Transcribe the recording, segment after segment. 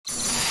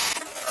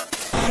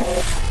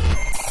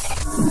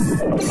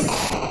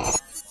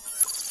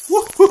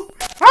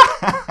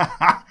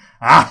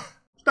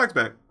Stacks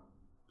back.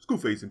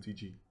 Schoolface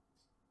MTG. You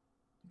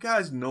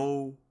guys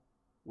know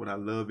what I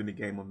love in the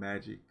game of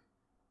Magic.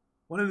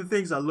 One of the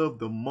things I love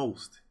the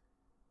most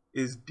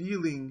is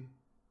dealing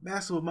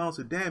massive amounts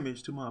of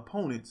damage to my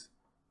opponents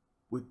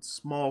with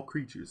small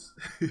creatures.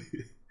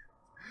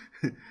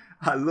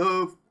 I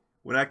love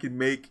when I can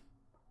make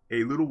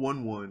a little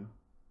 1/1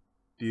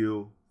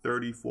 deal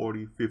 30,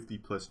 40, 50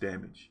 plus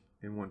damage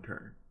in one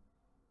turn.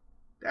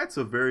 That's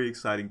a very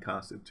exciting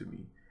concept to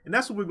me. And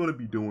that's what we're going to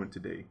be doing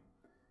today.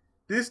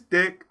 This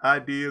deck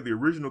idea, the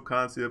original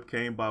concept,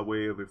 came by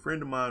way of a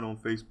friend of mine on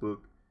Facebook.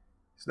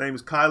 His name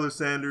is Kyler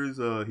Sanders.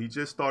 He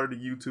just started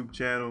a YouTube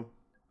channel.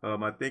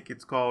 I think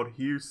it's called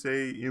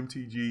Hearsay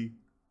MTG.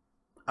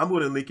 I'm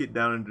going to link it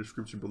down in the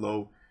description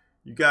below.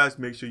 You guys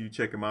make sure you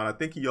check him out. I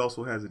think he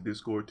also has a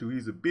Discord too.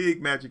 He's a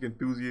big Magic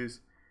enthusiast.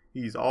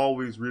 He's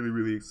always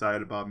really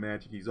excited about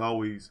Magic. He's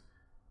always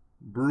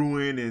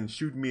brewing and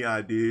shooting me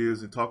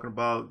ideas and talking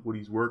about what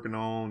he's working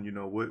on, you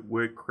know,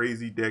 what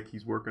crazy deck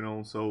he's working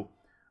on. So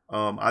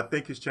I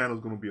think his channel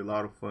is going to be a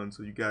lot of fun.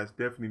 So you guys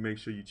definitely make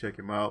sure you check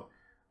him out.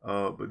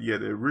 But yeah,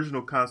 the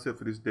original concept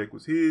for this deck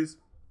was his.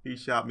 He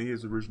shot me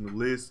his original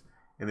list,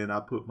 and then I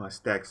put my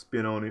stack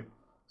spin on it.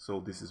 So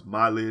this is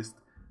my list.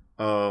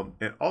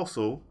 And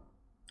also,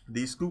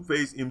 the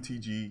Schoolface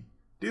MTG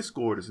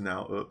Discord is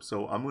now up.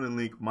 So I'm going to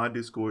link my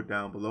Discord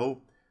down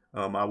below.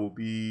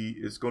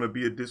 It's going to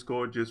be a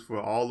Discord just for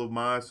all of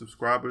my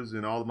subscribers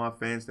and all of my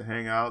fans to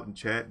hang out and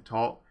chat and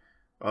talk.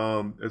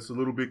 It's a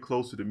little bit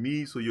closer to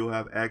me, so you'll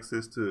have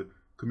access to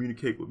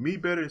communicate with me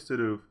better instead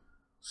of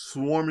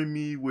swarming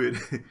me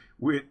with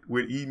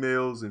with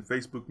emails and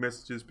Facebook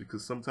messages,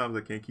 because sometimes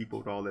I can't keep up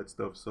with all that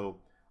stuff.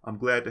 So I'm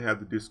glad to have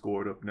the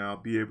Discord up now,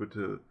 be able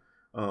to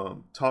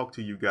talk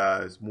to you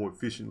guys more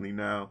efficiently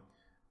now.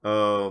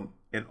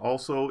 And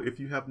also, if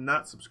you have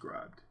not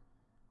subscribed,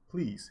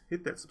 please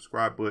hit that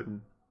subscribe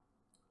button.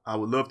 I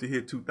would love to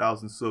hit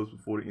 2,000 subs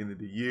before the end of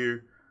the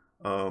year.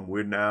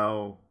 We're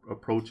now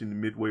approaching the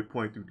midway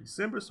point through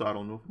December, so I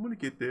don't know if I'm going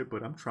to get there,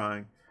 but I'm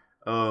trying.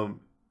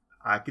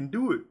 I can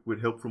do it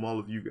with help from all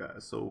of you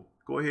guys. So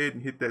go ahead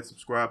and hit that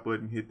subscribe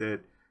button,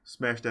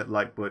 smash that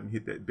like button,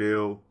 hit that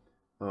bell,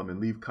 and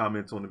leave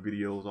comments on the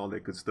videos, all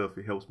that good stuff.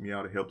 It helps me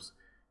out. It helps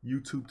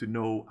YouTube to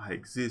know I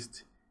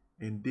exist,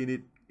 and then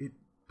it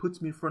puts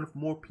me in front of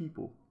more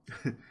people.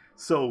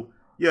 So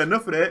yeah,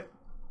 enough of that.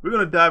 We're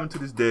gonna dive into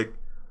this deck.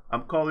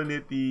 I'm calling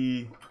it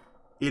the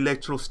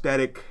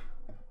Electrostatic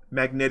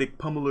Magnetic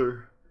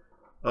Pummeler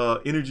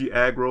Energy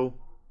Aggro.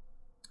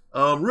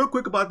 Real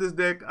quick about this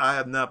deck, I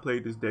have not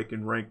played this deck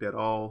in ranked at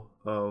all.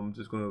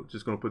 Just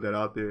gonna put that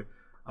out there.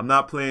 I'm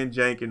not playing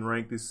jank in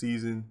ranked this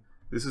season.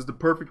 This is the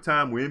perfect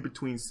time. We're in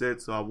between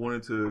sets, so I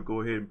wanted to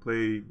go ahead and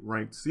play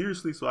ranked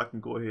seriously so I can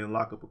go ahead and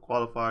lock up a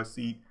qualifier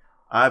seat.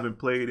 I haven't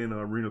played in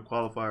arena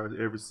qualifiers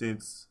ever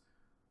since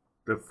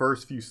the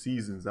first few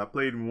seasons. I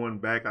played in one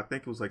back, I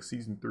think it was like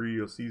season 3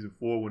 or season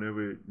 4,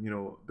 whenever, you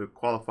know, the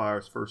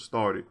qualifiers first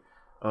started.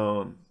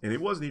 And it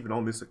wasn't even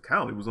on this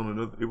account. It was on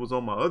another. It was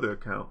on my other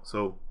account.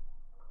 So,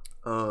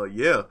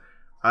 yeah,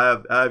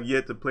 I have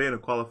yet to play in a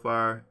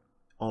qualifier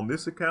on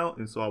this account,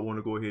 and so I want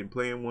to go ahead and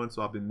play in one.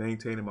 So I've been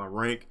maintaining my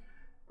rank.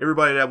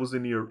 Everybody that's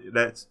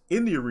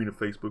in the arena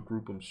Facebook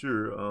group, I'm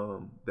sure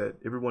that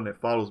everyone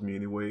that follows me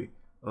anyway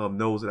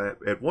knows that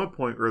at one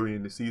point early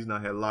in the season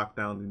I had locked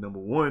down the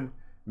 #1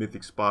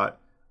 mythic spot,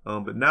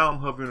 but now I'm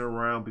hovering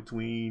around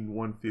between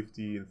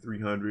 150 and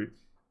 300.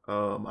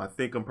 I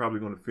think I'm probably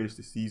going to finish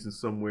the season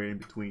somewhere in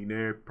between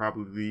there.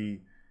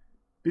 Probably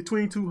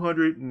between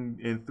 200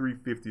 and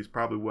 350 is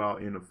probably where I'll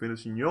end up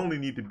finishing. You only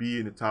need to be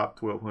in the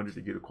top 1,200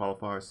 to get a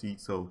qualifier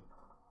seat. So,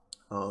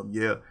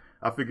 yeah,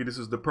 I figured this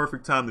is the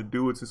perfect time to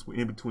do it since we're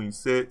in between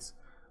sets.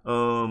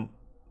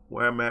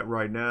 Where I'm at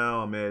right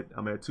now, I'm at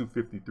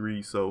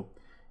 253. So,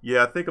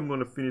 yeah, I think I'm going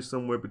to finish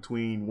somewhere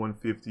between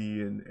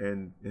 150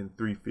 and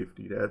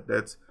 350.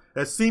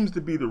 That seems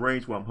to be the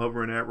range where I'm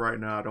hovering at right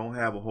now. I don't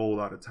have a whole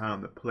lot of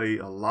time to play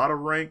a lot of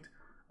ranked,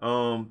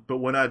 but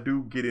when I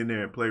do get in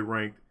there and play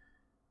ranked,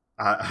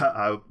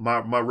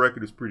 my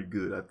record is pretty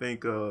good. I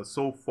think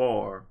so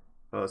far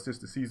since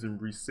the season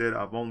reset,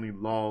 I've only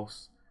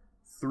lost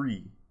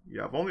 3.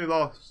 Yeah, I've only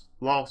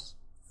lost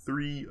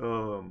 3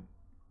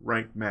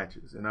 ranked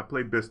matches, and I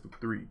play best of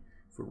 3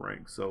 for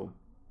ranked. So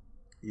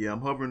yeah,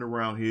 I'm hovering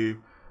around here.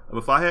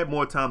 If I had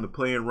more time to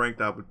play in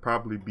ranked, I would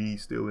probably be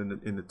still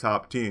in the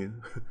top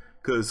 10,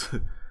 because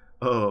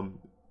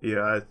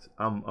yeah,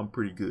 I'm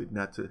pretty good.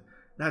 Not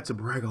to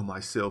brag on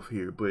myself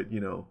here, but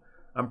you know,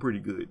 I'm pretty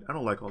good. I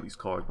don't like all these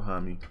cards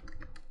behind me.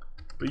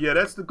 But yeah,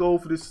 that's the goal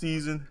for this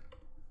season,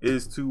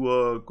 is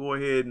to go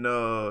ahead and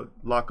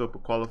lock up a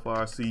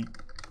qualifier seat.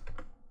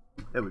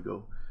 There we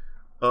go.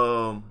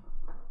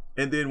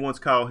 And then once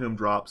Kyle Him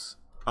drops,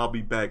 I'll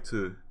be back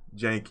to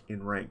jank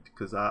and ranked,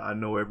 because I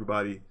know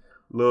everybody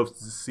loves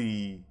to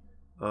see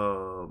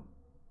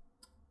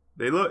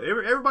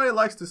everybody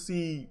likes to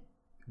see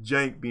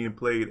jank being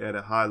played at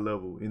a high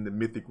level in the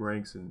mythic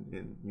ranks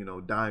and you know,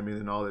 diamond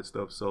and all that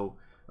stuff. So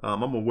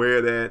I'm aware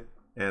of that,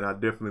 and I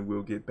definitely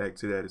will get back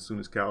to that as soon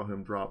as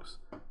Calhoun drops.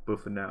 But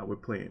for now, we're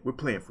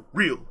playing for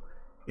real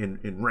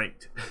in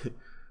ranked.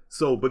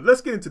 So, but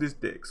let's get into this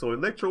deck. So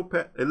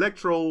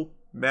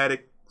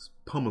Electrostatic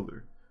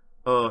Pummeler,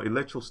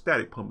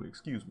 Electrostatic Pummeler,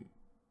 excuse me.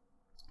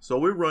 So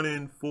we're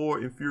running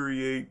 4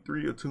 Infuriate,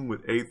 3 Attune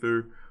with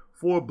Aether,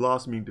 4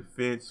 Blossoming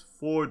Defense,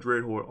 4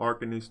 Dreadhorde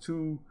Arcanist,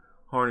 2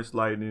 Harness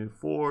Lightning,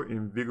 4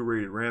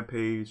 Invigorated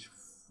Rampage,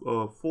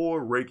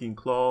 4 Raking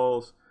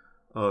Claws,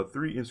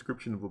 3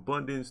 Inscription of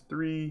Abundance,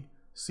 3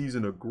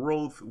 Season of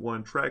Growth,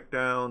 1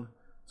 Trackdown,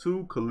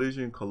 2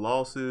 Collision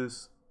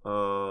Colossus,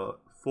 4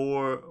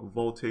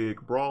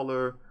 Voltaic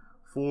Brawler,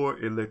 4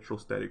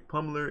 Electrostatic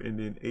Pummeler, and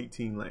then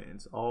 18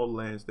 lands. All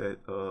lands that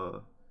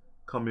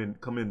come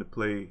into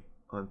play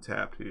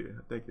untapped here.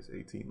 I think it's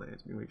 18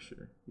 lands. Let me make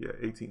sure. Yeah,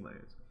 18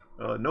 lands.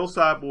 No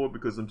sideboard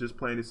because I'm just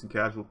playing this in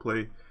casual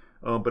play.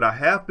 But I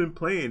have been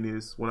playing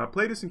this. When I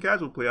play this in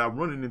casual play, I'm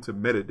running into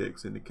meta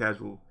decks in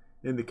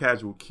the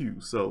casual queue.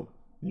 So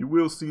you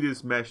will see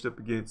this matched up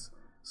against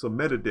some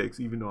meta decks,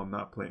 even though I'm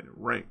not playing it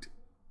ranked.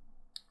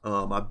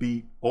 I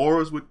beat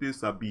Auras with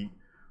this. I beat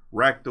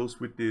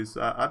Rakdos with this.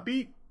 I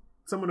beat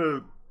some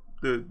of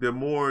the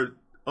more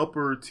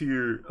upper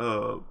tier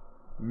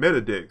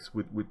meta decks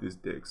with this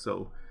deck.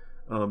 So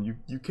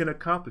you can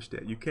accomplish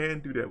that. You can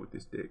do that with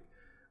this deck.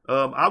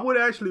 I would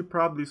actually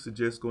probably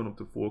suggest going up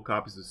to 4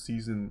 copies of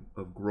Season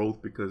of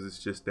Growth because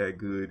it's just that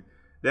good.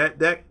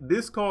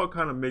 This card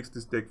kind of makes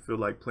this deck feel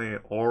like playing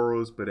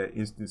Auras but at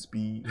instant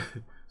speed.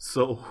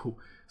 so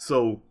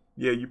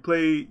yeah, you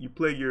play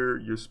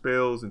your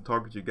spells and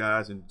target your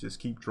guys and just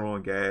keep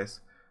drawing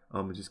gas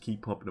and just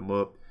keep pumping them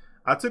up.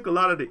 I took a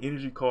lot of the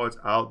energy cards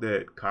out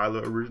that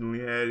Kyla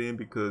originally had in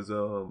because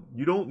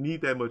you don't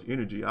need that much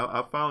energy.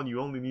 I found you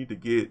only need to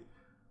get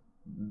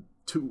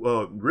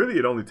 2. Really,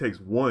 it only takes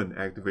 1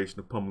 activation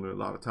of Pummeler a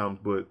lot of times,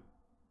 but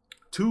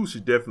 2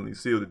 should definitely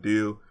seal the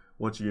deal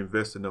once you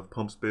invest enough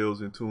pump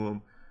spells into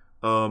them.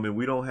 And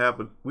we don't have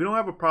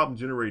a problem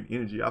generating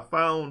energy. I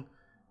found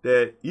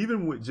that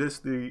even with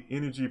just the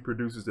energy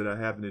producers that I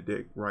have in the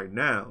deck right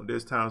now,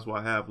 there's times where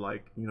I have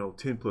like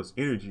 10 plus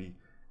energy,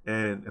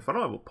 and if I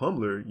don't have a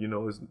Pummeler,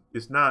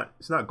 it's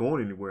not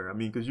going anywhere. I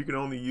mean, because you can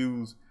only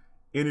use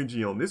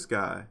energy on this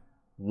guy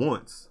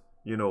once.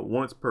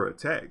 Once per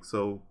attack.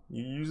 So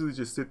you usually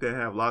just sit there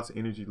and have lots of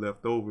energy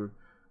left over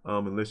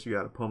unless you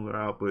got a Pummeler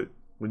out. But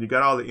when you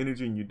got all the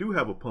energy and you do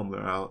have a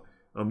Pummeler out,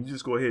 you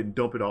just go ahead and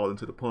dump it all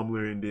into the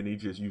Pummeler, and then he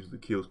just usually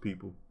kills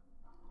people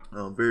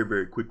very,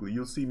 very quickly.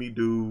 You'll see me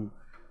do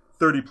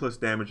 30 plus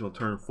damage on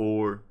turn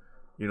 4,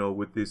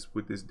 with this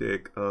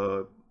deck.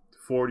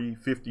 40,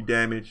 50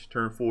 damage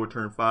turn 4,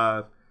 turn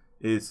 5.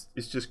 It's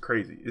just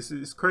crazy.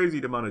 It's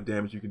crazy the amount of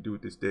damage you can do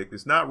with this deck.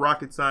 It's not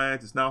rocket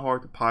science. It's not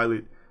hard to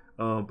pilot.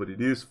 But it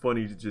is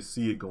funny to just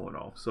see it going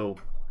off. So,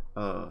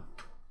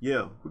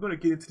 yeah, we're going to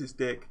get into this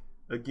deck.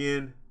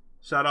 Again,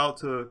 shout out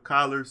to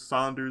Kyler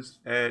Saunders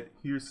at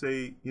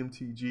Hearsay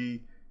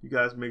MTG. You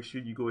guys make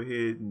sure you go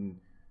ahead and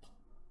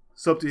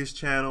sub to his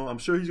channel. I'm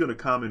sure he's going to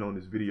comment on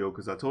this video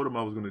because I told him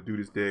I was going to do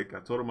this deck. I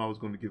told him I was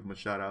going to give him a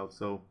shout out.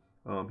 So,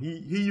 he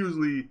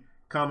usually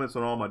comments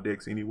on all my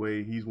decks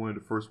anyway. He's one of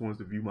the first ones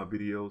to view my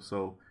videos.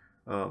 So,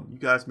 you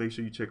guys make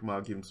sure you check him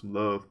out, give him some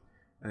love.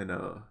 And,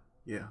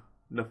 yeah.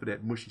 Enough of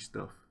that mushy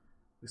stuff.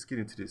 Let's get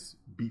into this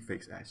beat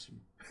face action.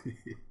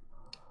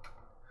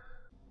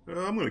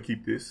 I'm going to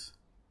keep this.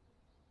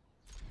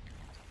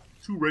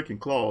 2 Raking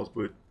Claws,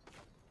 but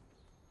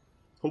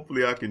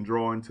hopefully I can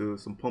draw into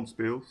some pump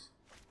spells.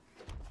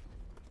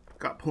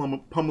 Got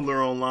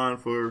Pummeler online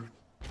for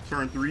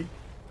turn 3.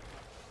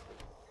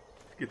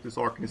 Get this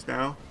Arcanist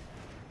down.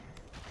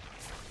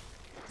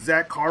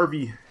 Zach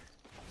Harvey.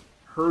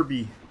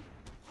 Herbie.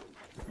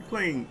 You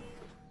playing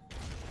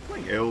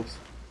elves.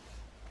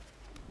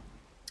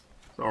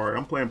 Alright,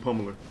 I'm playing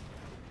Pummeler.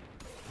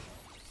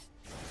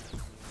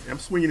 I'm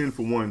swinging in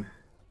for 1.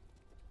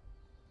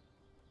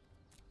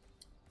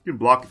 You can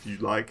block if you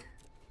like.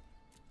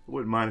 I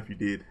wouldn't mind if you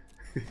did.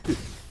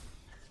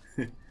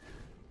 It's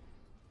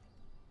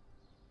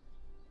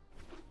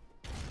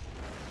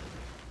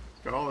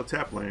got all the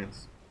tap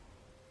lands.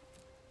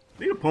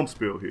 Need a pump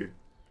spell here.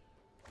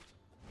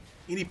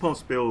 Any pump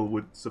spell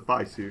would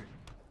suffice here.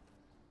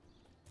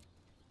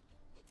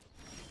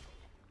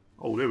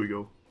 Oh, there we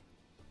go.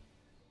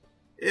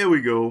 There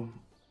we go.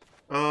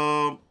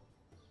 All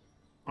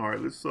right,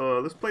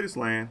 let's play this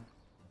land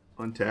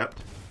untapped.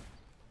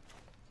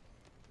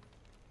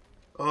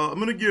 I'm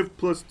gonna give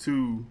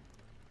 +2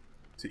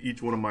 to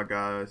each one of my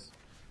guys,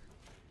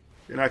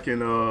 and I can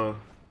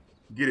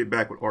get it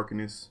back with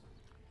Arcanist.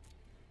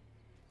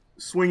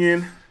 Swing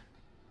in.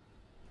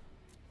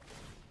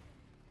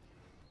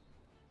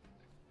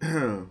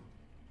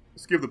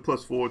 Let's give the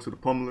 +4 to the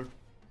Pummeler.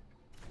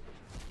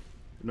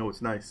 No,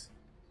 it's nice.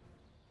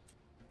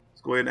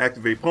 Let's go ahead and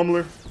activate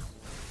Pummeler.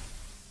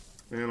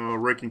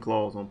 And Raking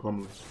Claws on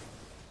Pummeler.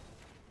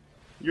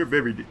 You're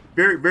very,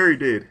 very, very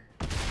dead.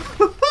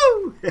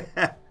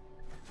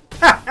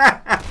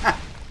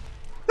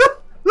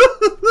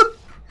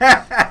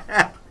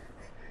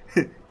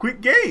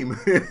 Quick game.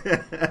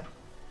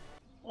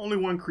 Only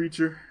one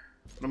creature,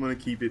 but I'm gonna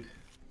keep it.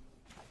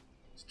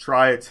 Let's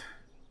try it.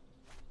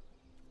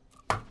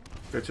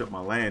 Fetch up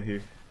my land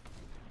here.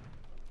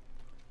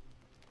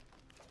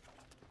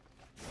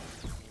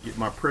 Get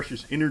my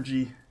precious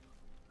energy.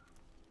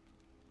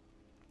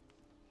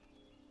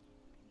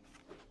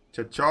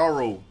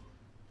 Chacharo.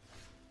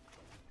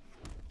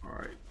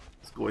 Alright,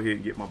 let's go ahead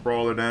and get my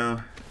brawler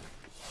down.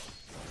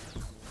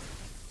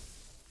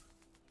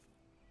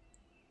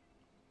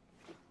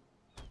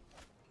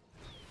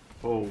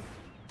 Oh,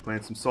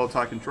 playing some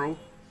Voltaic control.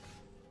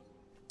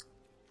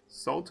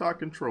 Voltaic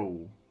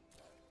control.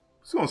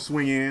 Just gonna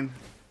swing in.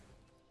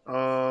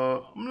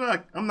 I'm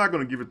not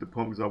gonna give it the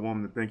pump because I want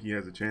him to think he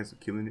has a chance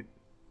of killing it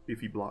if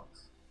he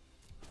blocks,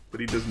 but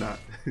he does not.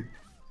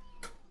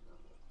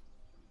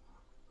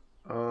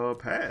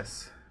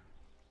 Pass.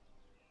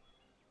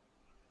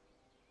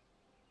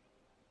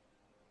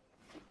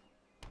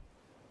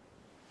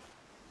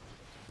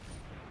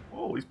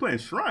 Oh, he's playing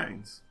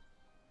shrines.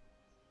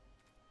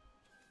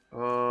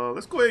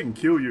 Let's go ahead and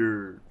kill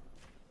your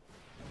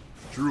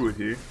druid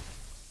here.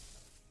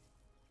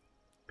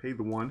 Pay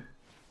the 1.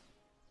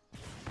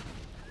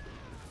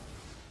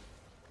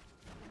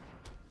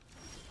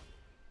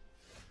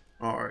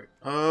 Alright.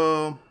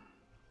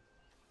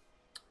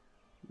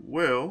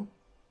 Well,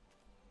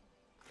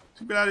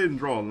 too bad I didn't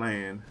draw a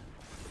land.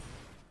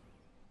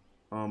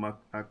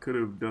 I could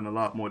have done a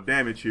lot more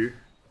damage here.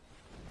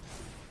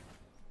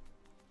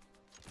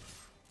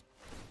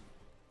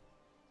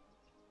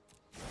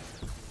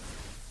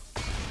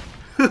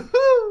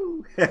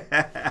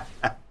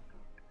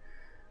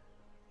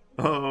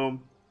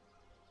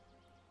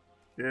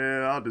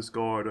 Yeah, I'll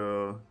discard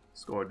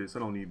this. I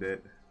don't need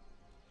that.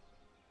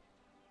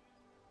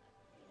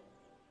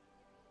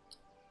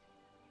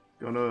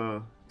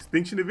 Gonna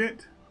extinction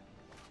event?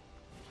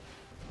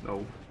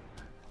 No.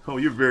 Oh,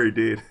 you're very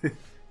dead.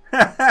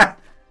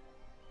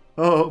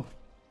 Oh,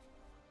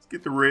 let's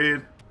get the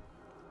red.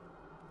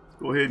 Let's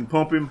go ahead and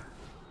pump him.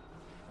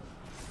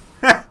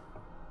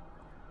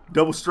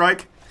 Double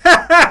strike.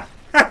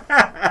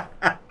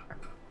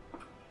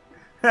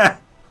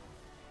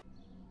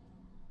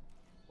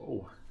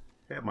 Oh,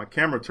 had my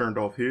camera turned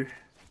off here.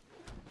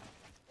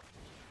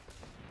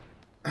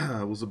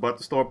 I was about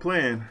to start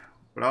playing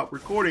without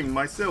recording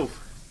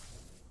myself.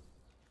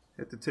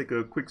 Had to take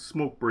a quick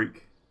smoke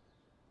break.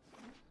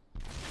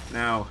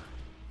 Now,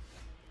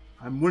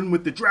 I'm one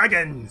with the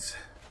dragons.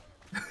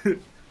 As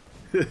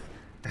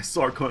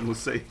Sarkon would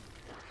say.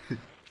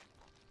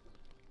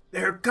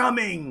 They're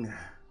coming.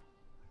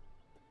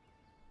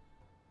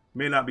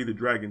 May not be the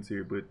dragons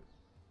here, but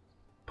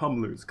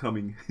Pummeler is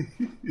coming.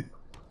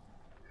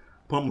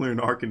 Pummeler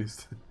and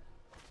Arcanist.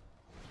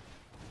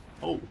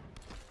 Oh,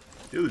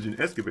 Diligent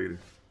Excavator.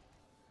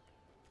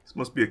 This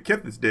must be a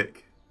Kethis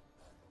deck.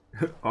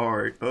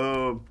 Alright,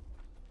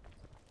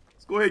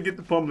 let's go ahead and get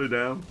the Pummeler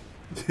down.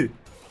 Do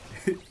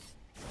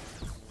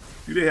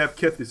they have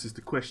Kethis is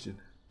the question.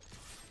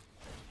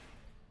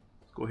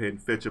 Let's go ahead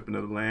and fetch up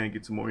another land,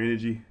 get some more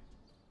energy.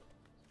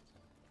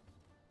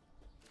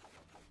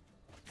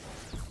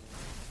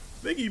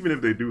 I think even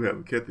if they do have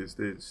a Kethis,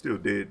 they're still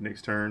dead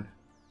next turn.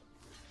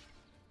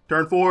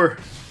 Turn 4.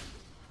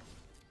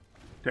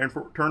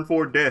 Turn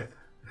 4 death.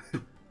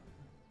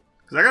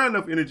 Because I got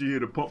enough energy here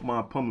to pump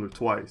my Pummeler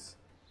twice.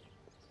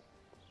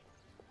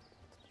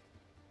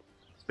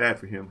 It's bad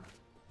for him.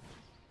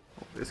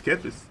 Oh, there's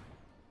Kethis.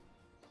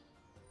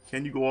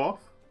 Can you go off?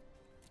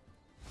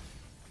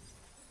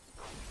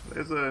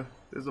 There's a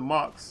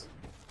Mox.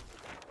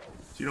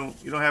 But you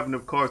don't have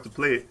enough cards to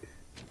play it.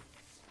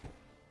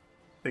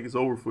 I think it's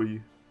over for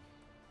you.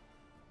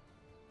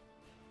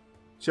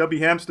 Chubby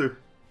hamster.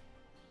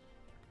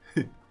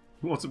 You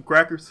want some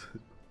crackers?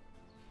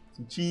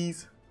 Some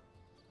cheese?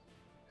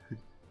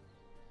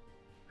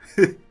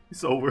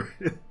 It's over.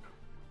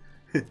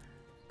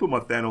 Put my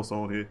Thanos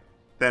on here.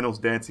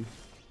 Thanos dancing.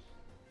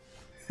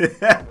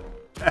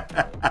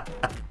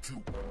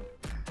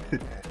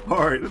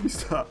 Alright, let me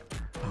stop.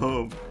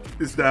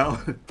 This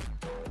down.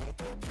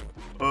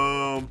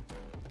 Alright,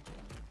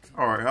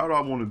 how do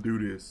I want to do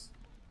this?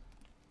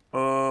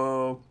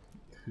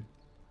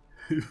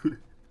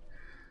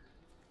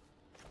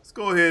 Let's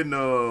go ahead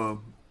and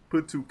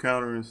put 2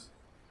 counters.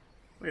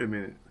 Wait a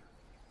minute.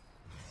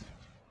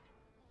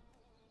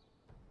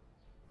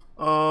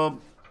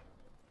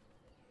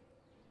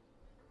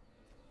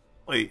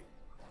 Wait.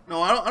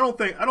 No, I don't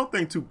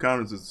think 2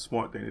 counters is a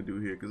smart thing to do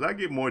here because I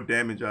get more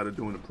damage out of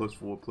doing the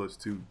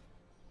 +4/+2.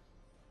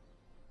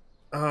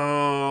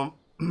 I'm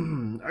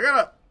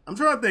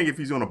trying to think if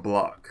he's gonna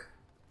block.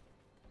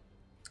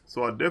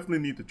 So I definitely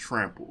need to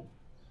trample.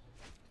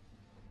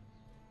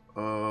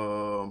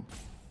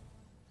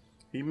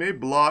 He may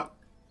block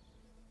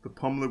the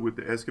Pummeler with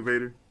the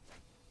Excavator.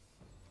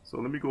 So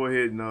let me go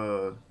ahead and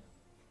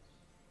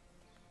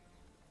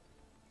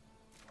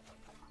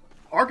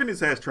Arcanist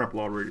has trample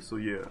already, so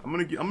yeah, I'm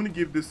gonna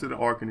give this to the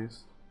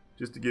Arcanist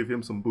just to give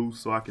him some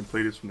boost so I can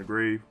play this from the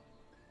grave.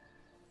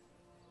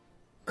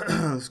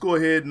 Let's go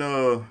ahead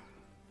and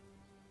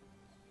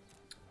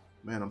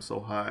Man, I'm so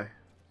high.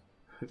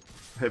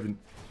 having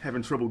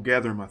trouble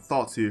gathering my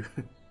thoughts here.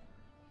 Let's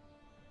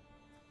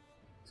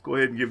go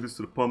ahead and give this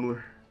to the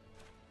Pummeler.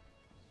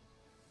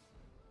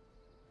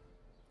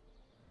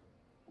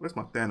 Where's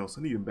my Thanos?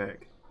 I need him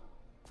back.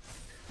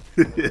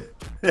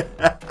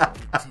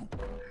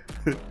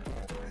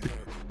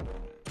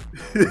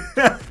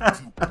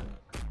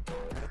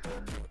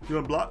 You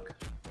wanna block?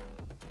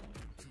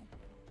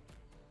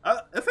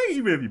 I think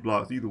even if he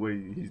blocks, either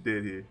way, he's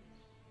dead here.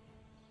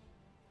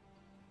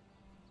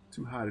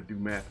 Too high to do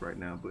math right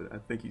now, but I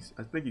think he's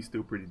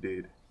still pretty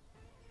dead.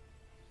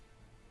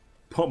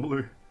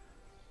 Pummeler,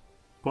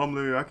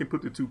 I can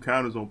put the 2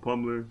 counters on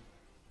Pummeler.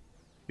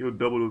 He'll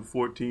double to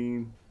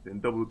 14, then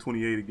double to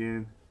 28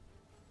 again.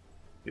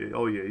 Yeah,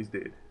 oh yeah, he's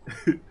dead.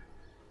 No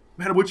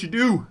matter what you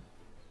do,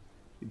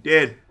 you're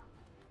dead.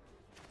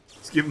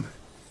 Let's give him,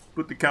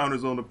 put the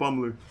counters on the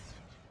Pummeler.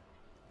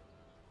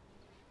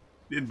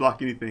 Didn't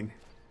block anything.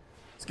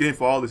 Let's get in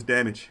for all this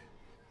damage.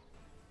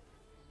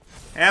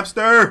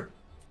 Hamster!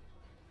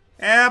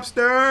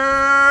 Hamster!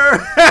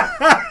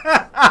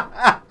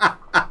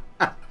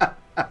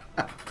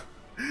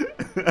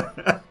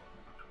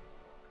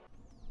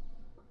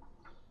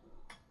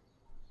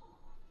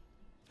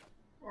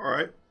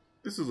 Alright.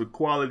 This is a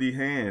quality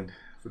hand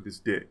for this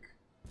deck.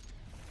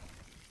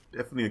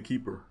 Definitely a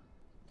keeper.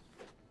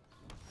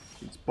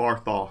 It's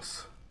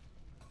Barthos.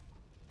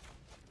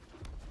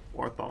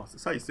 Barthos.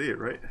 That's how you say it,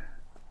 right?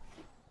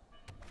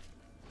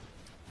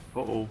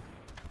 Uh-oh.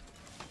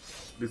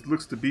 This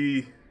looks to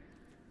be...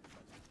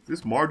 Is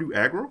this Mardu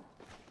aggro? Are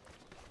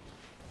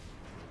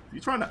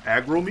you trying to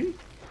aggro me?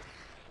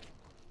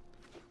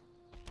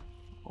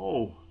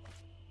 Oh.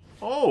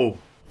 Oh!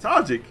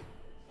 Tajik!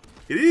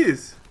 It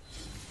is!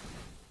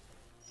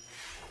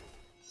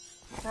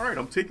 Alright,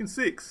 I'm taking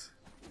 6.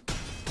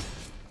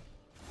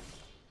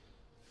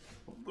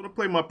 I'm gonna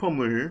play my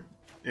Pummeler here.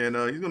 And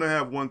he's gonna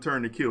have 1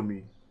 turn to kill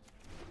me.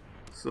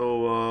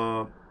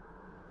 So,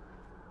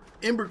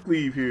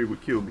 Embercleave here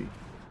would kill me.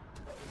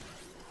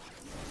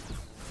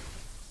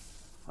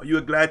 Are you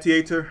a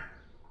gladiator?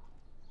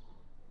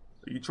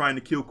 Are you trying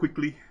to kill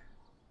quickly?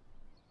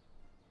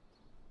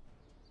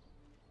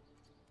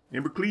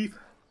 Embercleave?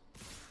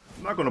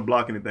 I'm not gonna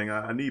block anything.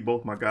 I need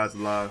both my guys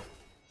alive.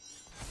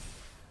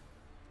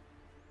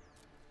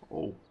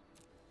 Oh.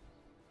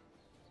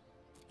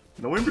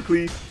 No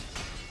Embercleave.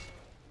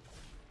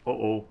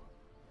 Uh-oh.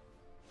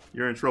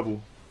 You're in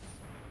trouble.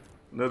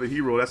 Another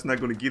hero. That's not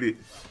gonna get it.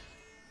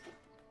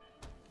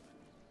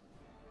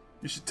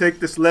 You should take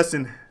this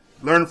lesson.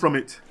 Learn from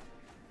it.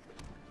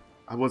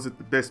 I wasn't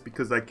the best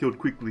because I killed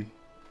quickly.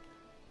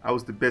 I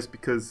was the best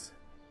because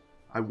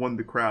I won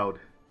the crowd.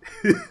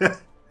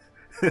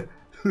 Let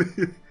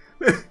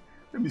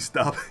me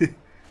stop.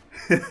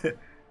 Let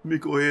me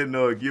go ahead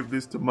and give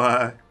this to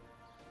my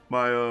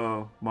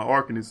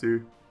Arcanist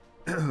here.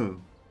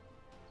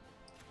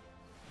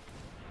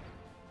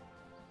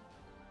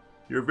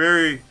 You're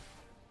very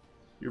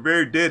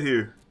dead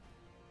here,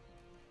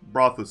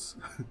 Brothos.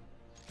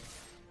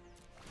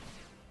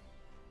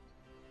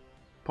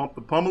 Pump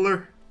the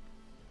Pummeler.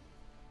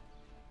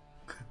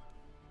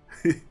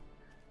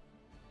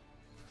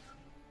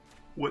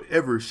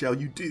 Whatever shall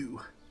you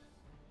do?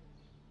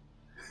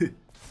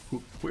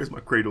 Where's my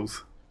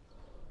Kratos?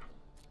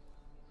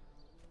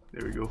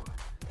 There we go.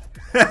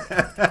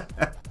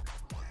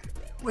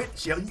 What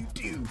shall you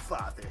do,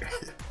 father?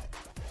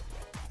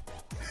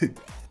 The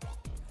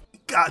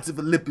gods of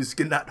Olympus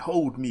cannot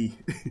hold me.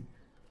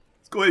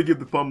 Let's go ahead and give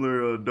the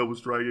Pummeler a double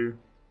strike here.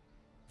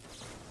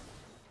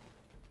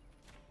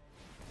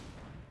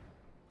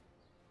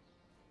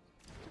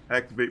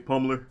 Activate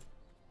Pummeler.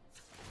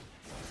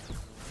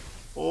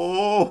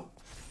 Oh!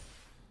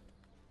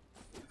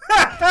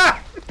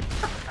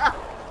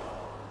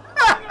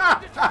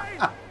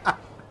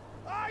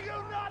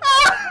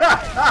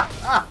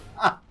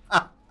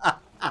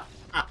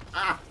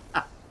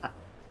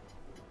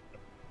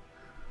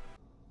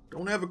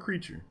 Don't have a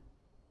creature,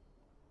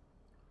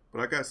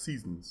 but I got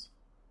seasons.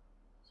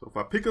 So if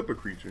I pick up a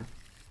creature,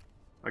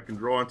 I can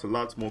draw into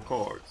lots more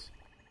cards.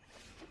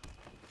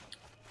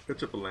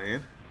 Fetch up a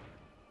land.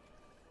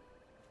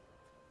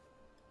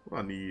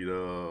 I need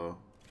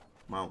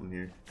mountain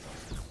here.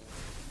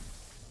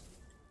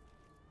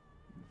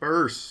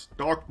 Burst,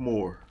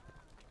 Darkmoor.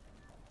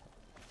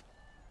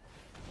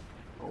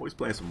 Always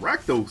playing some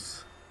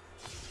Rakdos.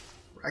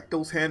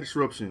 Rakdos Hand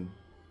Disruption.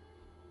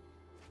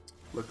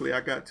 Luckily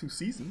I got 2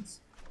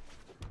 seasons.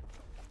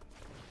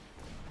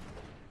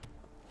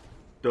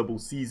 Double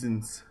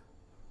seasons.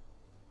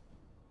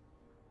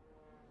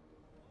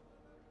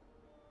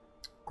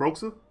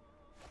 Crocus?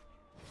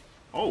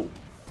 Oh.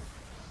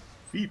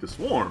 Feed the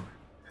Swarm.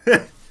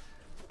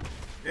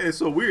 Yeah, it's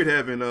so weird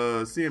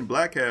having seeing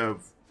black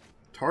have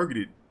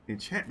targeted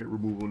enchantment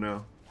removal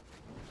now.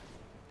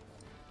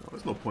 Oh,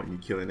 there's no point in me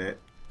killing that.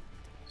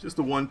 It's just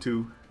a 1/2.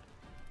 You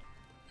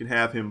can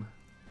have him.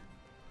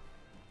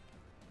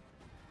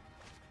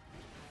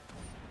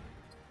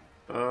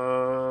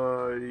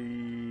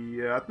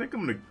 Yeah, I think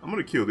I'm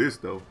gonna kill this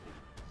though.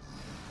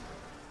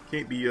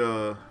 Can't be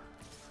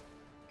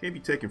Can't be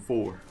taking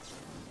 4.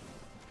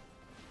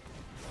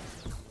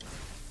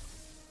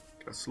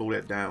 Gotta slow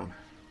that down.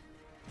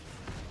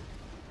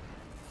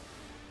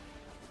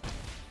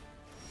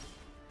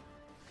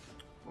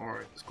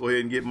 Alright, let's go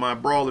ahead and get my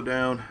Brawler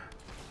down.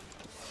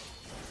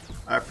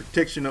 I have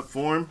protection up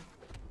for him.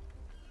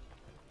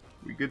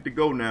 We good to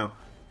go now.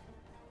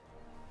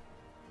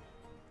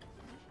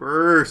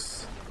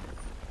 Burst.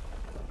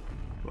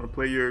 Wanna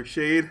play your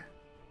shade? You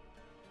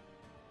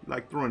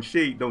like throwing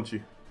shade, don't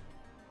you?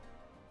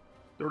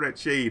 Throw that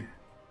shade.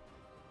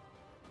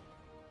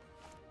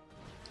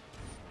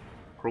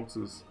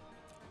 Crocus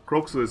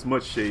is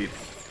much shade.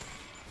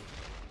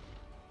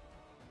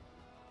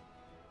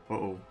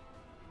 Uh-oh.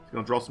 He's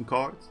gonna draw some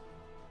cards.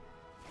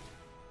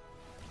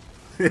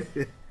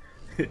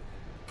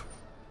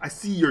 I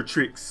see your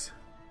tricks.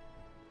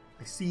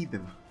 I see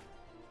them.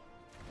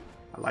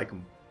 I like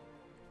them.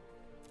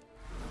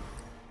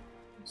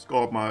 Let's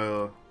go off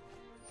my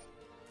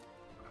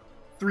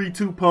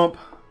 3/2 pump.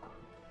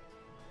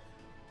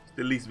 It's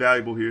the least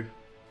valuable here.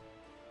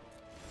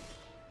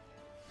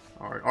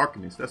 Alright,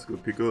 Arcanist. That's a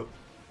good pickup.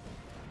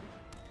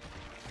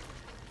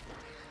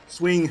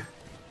 Swing.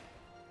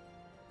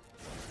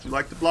 Would you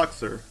like to block,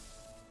 sir?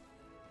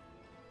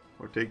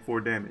 Or take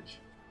 4 damage?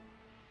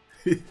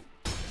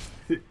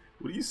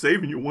 What are you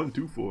saving your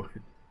 1/2 for?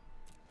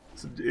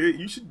 So,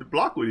 you should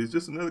block with it. It's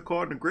just another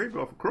card in the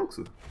graveyard for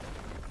Crocus.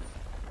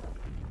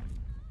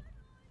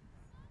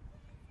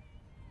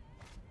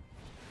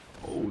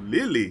 Oh,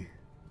 Lily.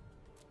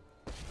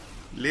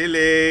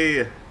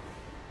 Lily.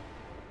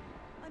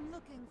 I'm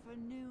looking for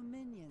new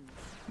minions.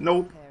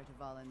 Nope. Prepare to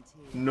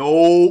volunteer.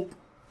 Nope.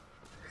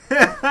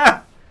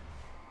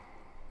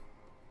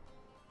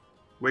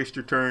 Waste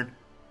your turn.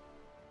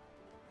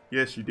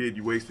 Yes, you did.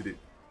 You wasted it.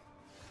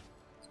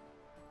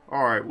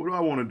 Alright, what do I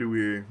want to do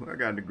here? What I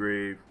got in the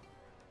grave?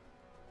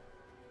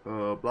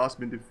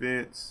 Blossoming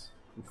Defense.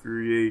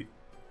 Infuriate.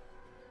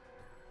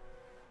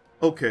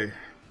 Okay.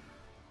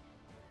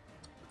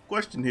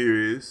 Question here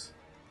is,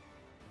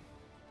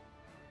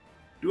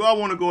 do I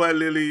want to go at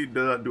Lily?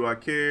 Do I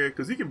care?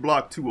 Because he can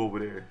block 2 over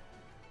there.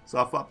 So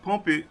if I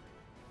pump it,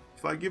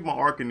 if I give my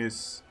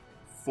Arcanist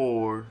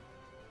 4,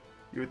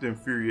 give it to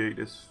Infuriate,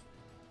 that's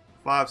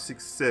 5,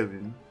 6,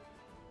 7.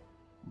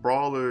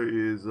 Brawler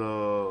is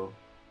well,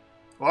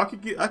 I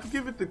could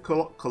give it to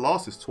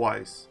Colossus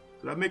twice.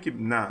 So that make it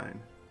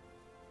 9.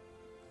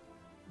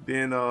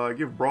 Then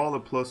give Brawler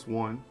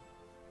 +1.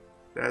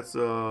 That's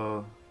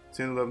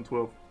 10, 11,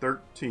 12,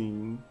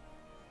 13.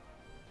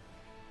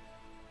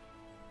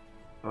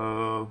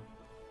 But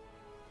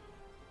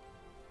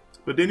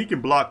then he can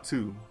block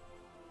 2.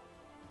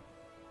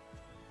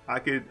 I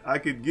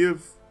could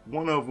give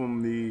one of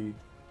them the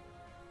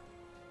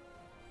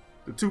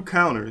 2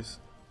 counters,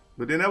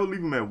 but then that would leave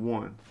him at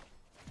 1.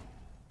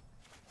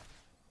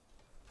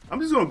 I'm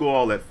just gonna go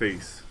all at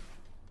face.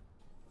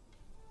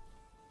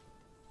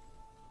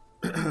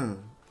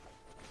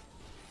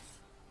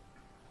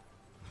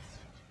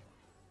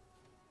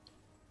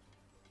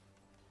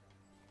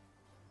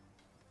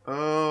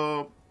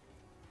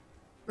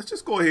 Let's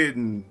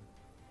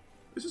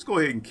just go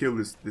ahead and kill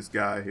this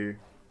guy here.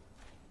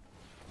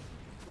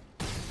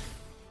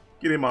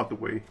 Get him out the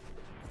way.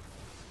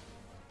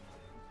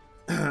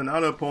 Now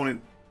the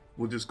opponent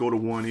will just go to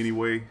 1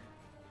 anyway.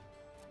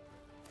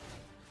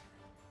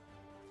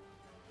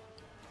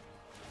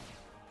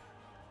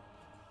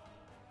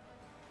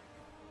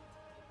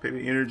 Pay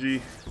the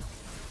energy.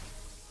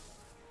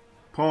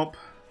 Pump.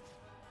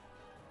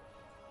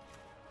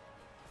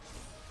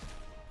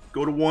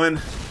 Go to 1.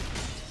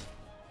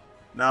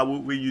 Now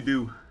what will you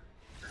do?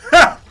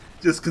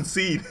 Just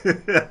concede.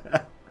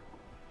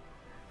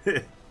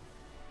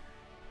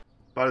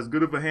 About as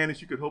good of a hand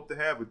as you could hope to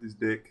have with this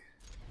deck.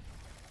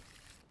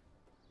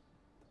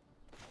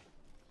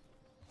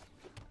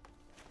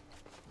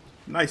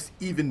 Nice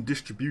even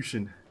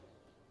distribution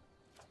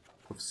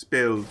of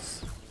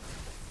spells,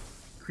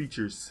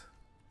 creatures.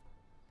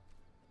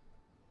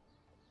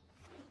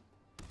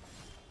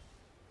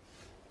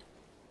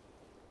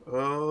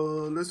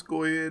 Let's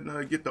go ahead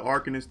and get the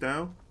Arcanist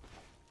down.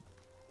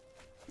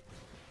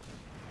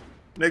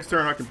 Next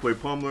turn I can play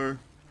Pummeler.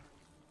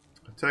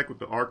 Attack with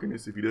the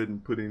Arcanist if he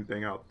doesn't put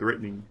anything out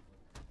threatening.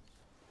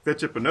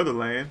 Fetch up another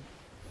land.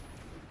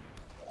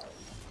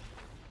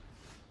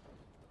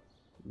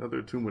 Another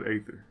Attune with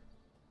Aether.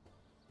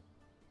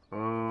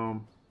 I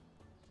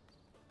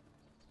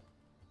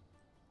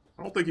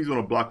don't think he's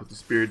going to block with the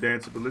Spirit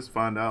Dancer, but let's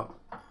find out.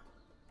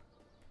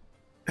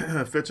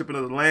 Fetch up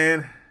another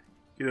land.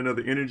 Get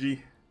another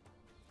energy.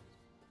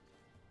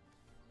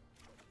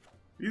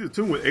 These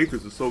Attune with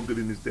Aethers are so good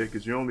in this deck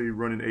because you're only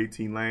running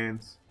 18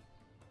 lands.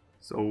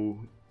 So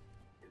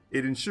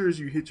it ensures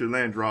you hit your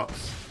land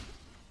drops.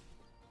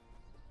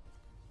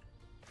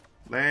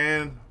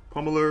 Land,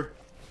 Pummeler.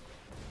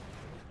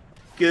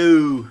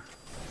 Go.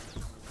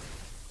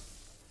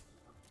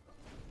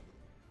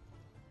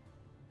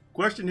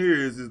 Question here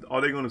is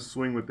are they going to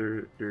swing with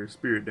their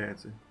Spirit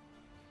Dancer?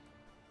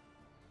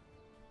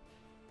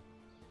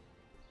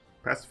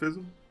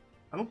 Pacifism?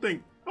 I don't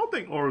think I don't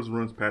think auras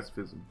runs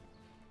pacifism.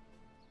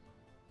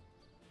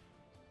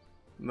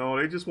 No,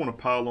 they just want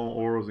to pile on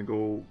auras and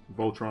go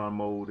Voltron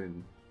mode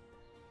and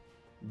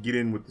get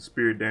in with the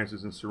Spirit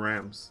Dancers and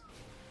Cerams.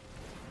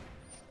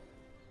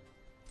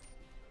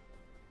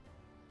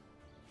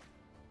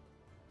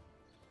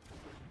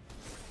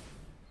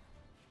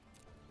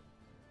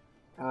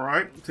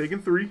 Alright,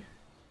 taking 3.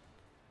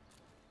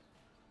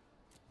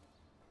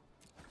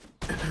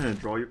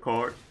 Draw your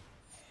card.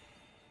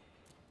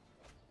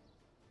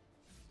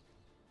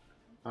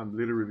 I'm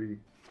literally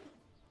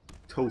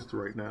toast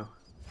right now.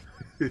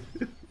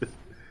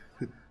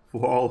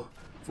 for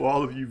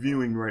all of you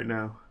viewing right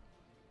now,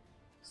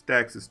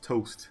 Stacks is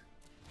toast.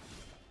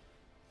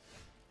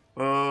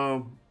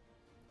 Oh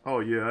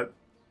yeah.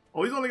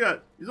 Oh, he's only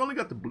got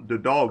the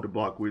dog to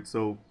block with,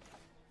 so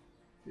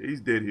yeah,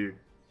 he's dead here.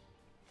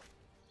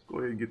 Go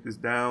ahead and get this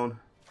down.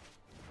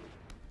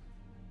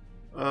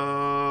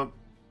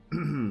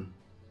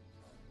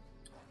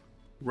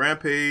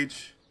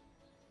 Rampage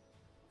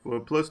for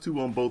a +2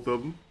 on both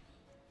of them.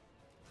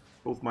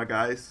 Both my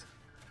guys.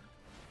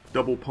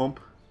 Double pump.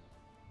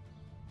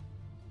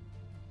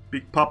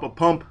 Big Papa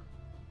Pump.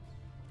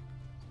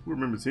 Who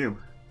remembers him?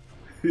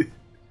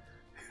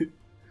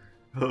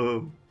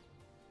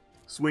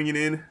 Swinging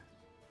in,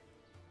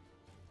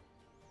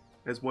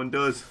 as one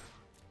does.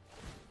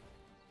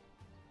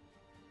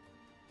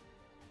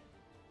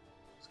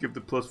 Let's give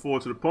the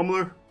 +4 to the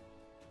Pummeler.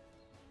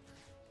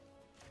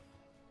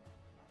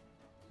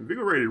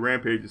 Invigorated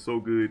Rampage is so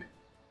good.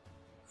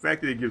 The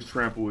fact that it gives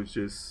trample is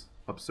just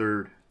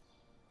absurd.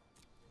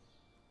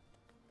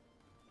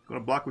 Gonna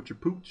block with your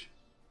pooch?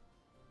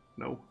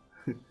 No.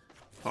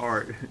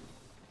 Alright.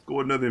 Let's go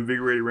with another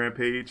Invigorated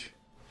Rampage.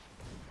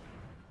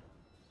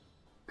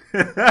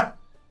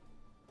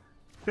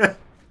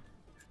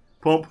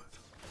 Pump.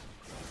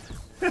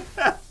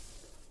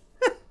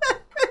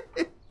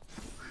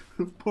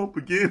 Pump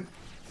again.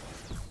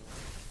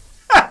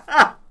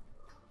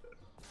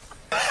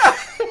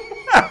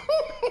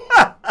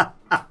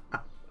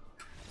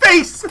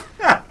 Face.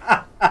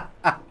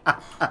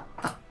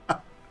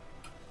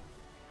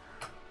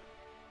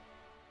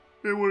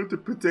 They wanted to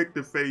protect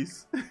the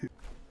face.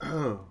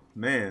 Oh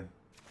man.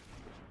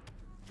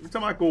 Every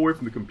time I go away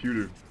from the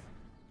computer,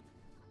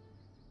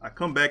 I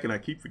come back and I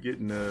keep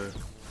forgetting to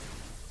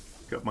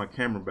cut my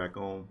camera back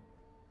on.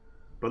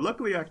 But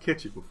luckily I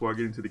catch it before I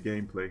get into the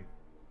gameplay.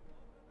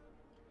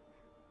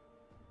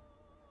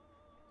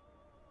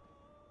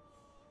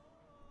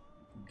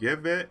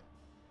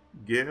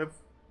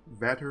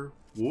 Vatter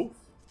Wolf?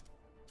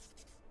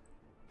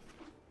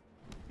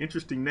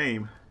 Interesting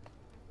name.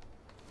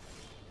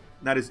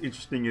 Not as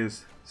interesting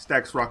as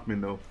Stax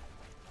Rockman though.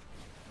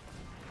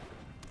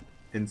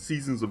 And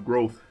Seasons of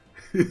Growth.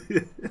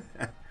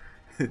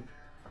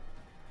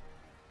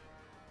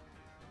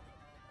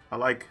 I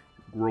like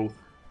growth.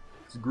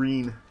 It's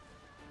green.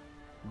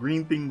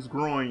 Green things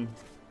growing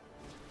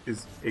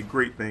is a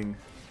great thing.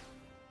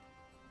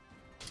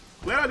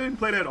 Glad I didn't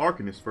play that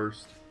Arcanist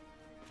first.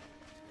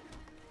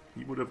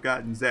 He would have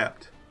gotten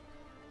zapped.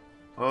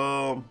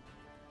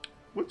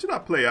 What should I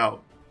play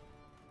out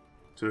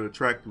to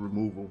attract the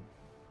removal?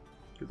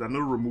 Because I know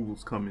the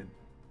removal's coming.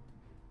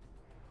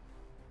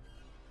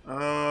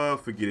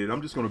 Forget it.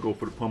 I'm just gonna go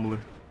for the Pummeler.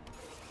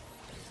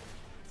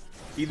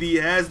 Either he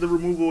has the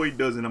removal or he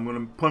doesn't. I'm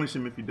gonna punish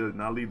him if he doesn't.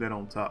 I'll leave that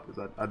on top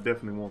because I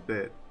definitely want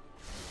that.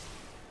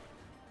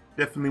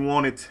 Definitely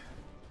want it.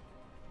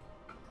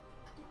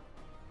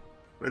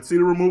 Let's see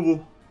the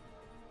removal.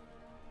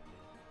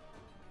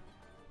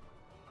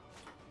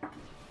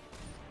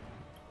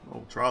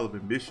 Oh, Trial of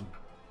Ambition.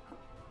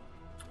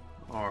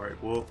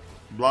 Alright, well,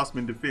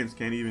 Blossoming Defense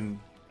can't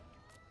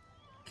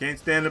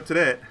stand up to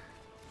that.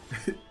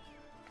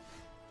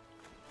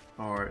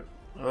 Alright.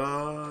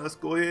 Let's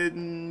go ahead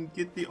and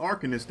get the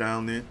Arcanist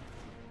down then.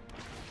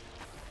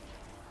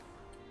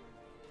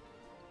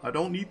 I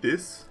don't need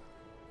this.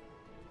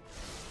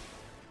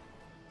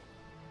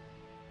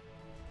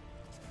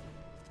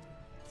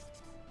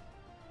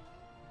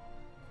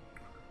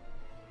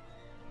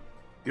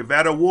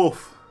 Gavada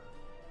Wolf.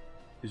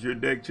 Is your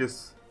deck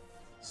just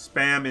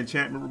spam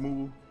enchantment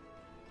removal?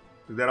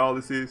 Is that all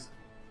this is?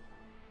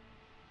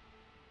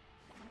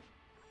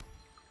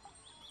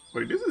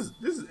 Wait, this is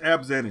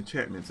Abzan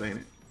enchantments, ain't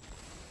it?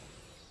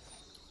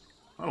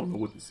 I don't know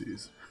what this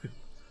is.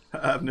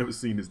 I've never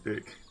seen this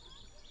deck.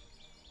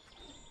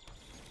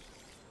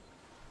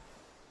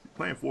 You're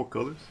playing 4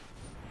 colors.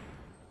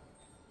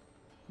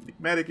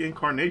 Enigmatic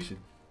Incarnation.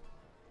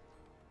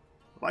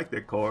 I like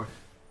that card.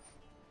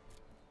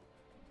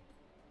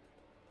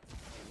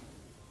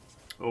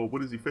 Oh,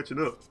 what is he fetching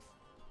up?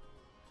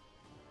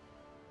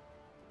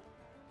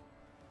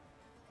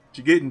 What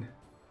you getting?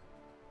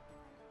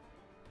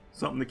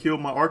 Something to kill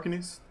my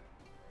Arcanist?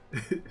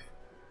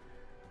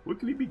 What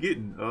can he be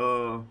getting?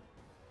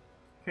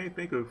 Can't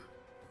think of.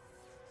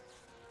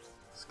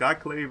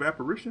 Skyclave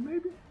Apparition,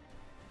 maybe?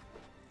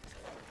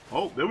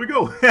 Oh, there we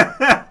go.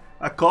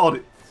 I called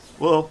it.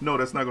 Well, no,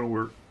 that's not going to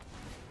work.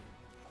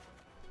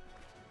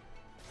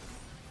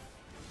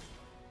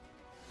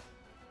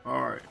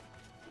 Alright.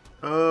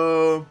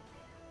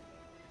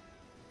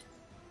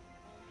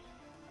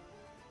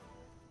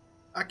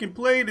 can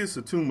play this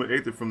Attune with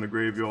Aether from the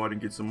graveyard and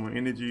get some more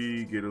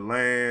energy, get a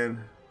land.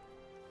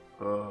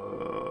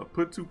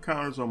 Put 2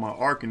 counters on my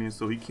Arcanist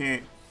so he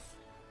can't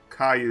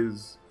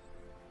Kaya's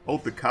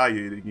Otha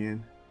Kaya it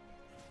again.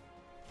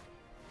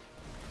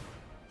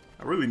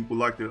 I really would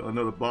like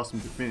another Blossom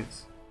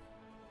Defense.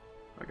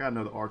 I got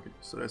another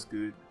Arcanist, so that's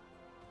good.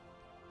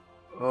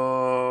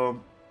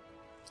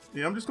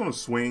 Yeah, I'm just gonna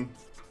swing.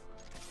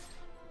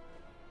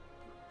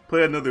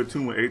 Play another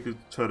Attune with Aether to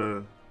try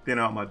to thin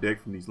out my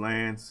deck from these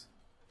lands.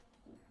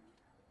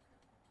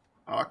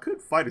 I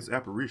could fight his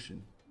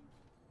Apparition.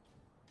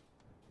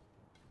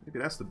 Maybe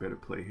that's the better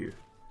play here.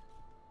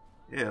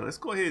 Yeah, let's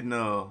go ahead and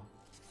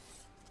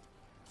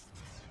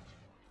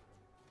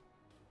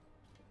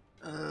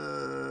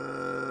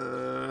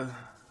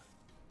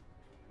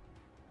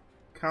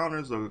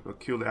counters or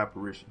kill the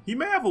Apparition. He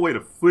may have a way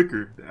to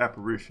flicker the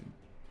Apparition.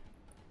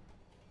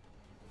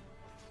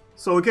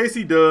 So in case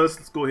he does,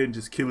 let's go ahead and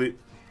just kill it.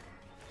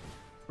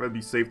 Rather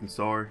be safe than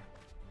sorry.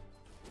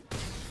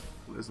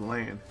 Let's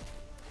land.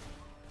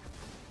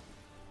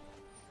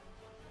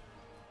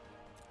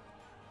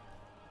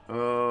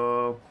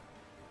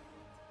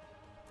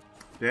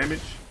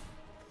 Damage.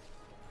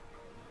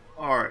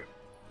 Alright.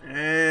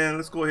 And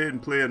let's go ahead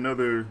and play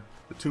another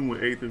Attune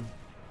with Aether.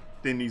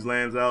 Thin these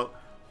lands out.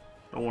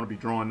 Don't want to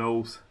be drawing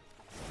those.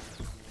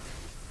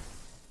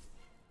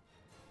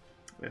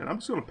 And I'm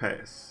just going to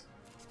pass.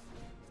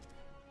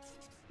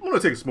 I'm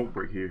going to take a smoke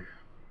break here.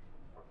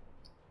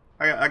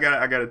 I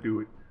gotta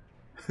do it.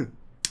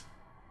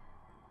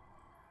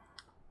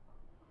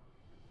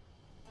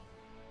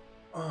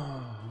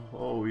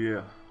 Oh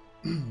yeah.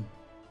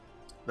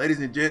 Ladies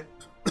and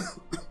gents,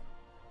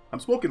 I'm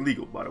smoking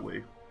legal, by the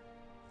way.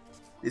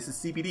 This is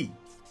CBD.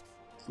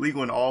 It's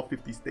legal in all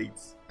 50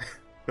 states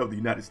of the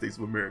United States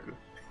of America.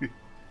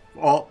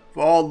 for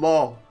all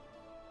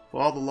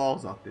the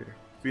laws out there.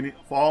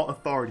 For all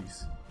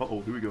authorities.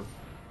 Uh-oh, here we go.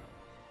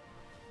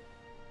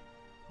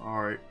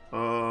 Alright,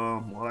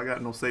 well, I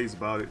got no saves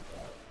about it.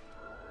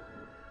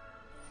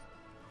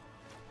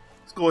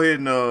 Let's go ahead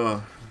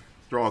and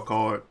draw a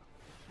card.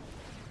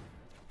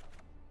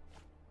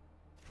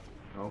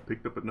 Oh,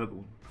 picked up another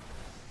one.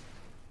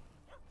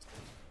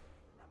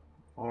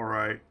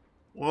 Alright.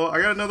 Well,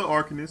 I got another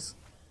Arcanist,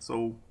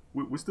 so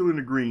we're still in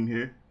the green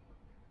here.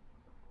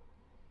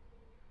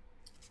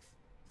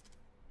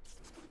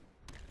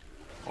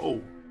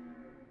 Oh,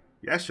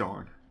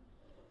 Yasharn.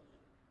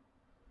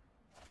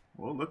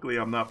 Well, luckily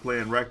I'm not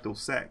playing Rakdos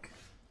Sack.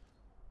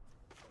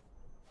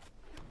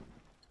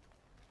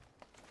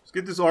 Let's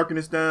get this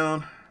Arcanist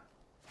down.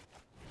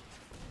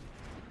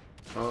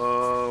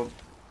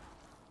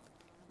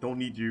 Don't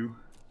need you.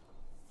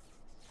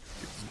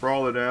 Get this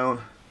Brawler down.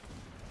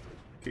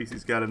 In case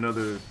he's got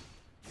another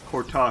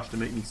Cortage to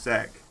make me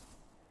sack.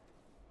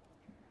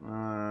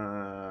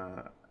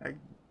 I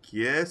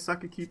guess I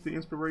could keep the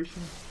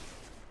Inspiration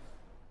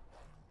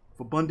of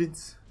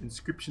Abundance.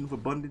 Inscription of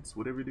Abundance,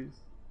 whatever it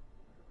is.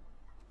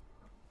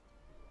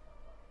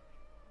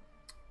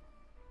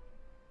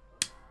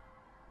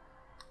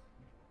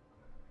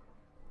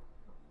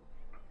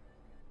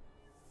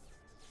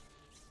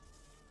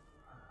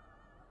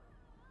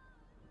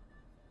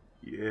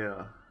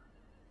 Yeah.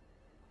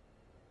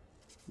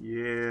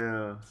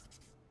 Yeah.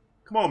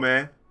 Come on,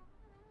 man.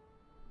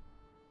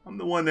 I'm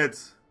the one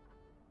that's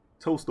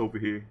toast over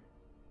here.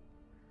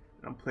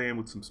 I'm playing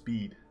with some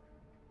speed.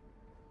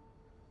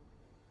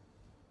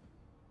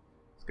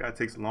 This guy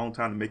takes a long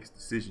time to make his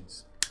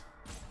decisions.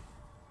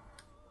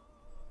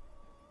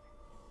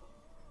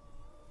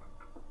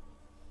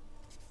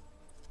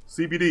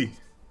 CBD.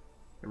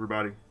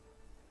 Everybody.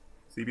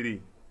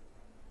 CBD.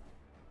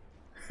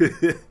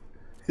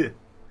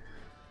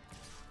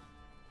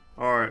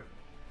 Alright.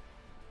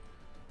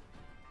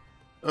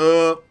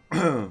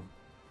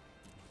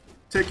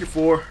 Take your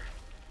 4. What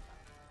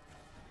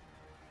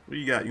do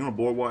you got? You want a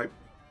board wipe?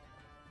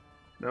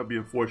 That would be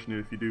unfortunate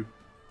if you do.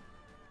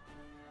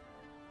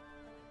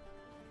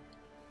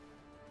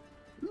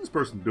 What is this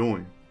person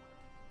doing?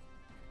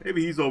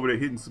 Maybe he's over there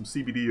hitting some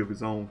CBD of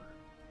his own.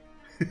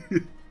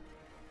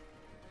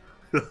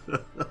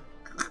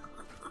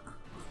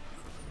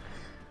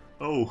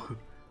 Oh,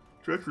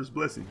 treacherous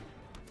blessing.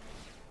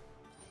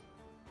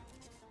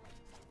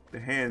 The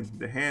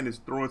hand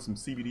is throwing some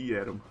CBD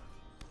at him.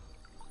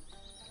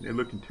 They're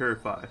looking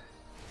terrified.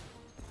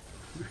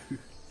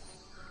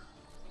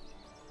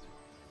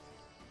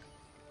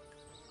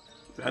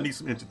 I need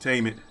some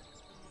entertainment.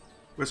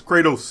 Where's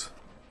Kratos?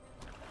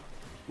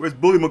 Where's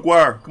Bully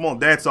McGuire? Come on,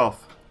 dance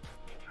off.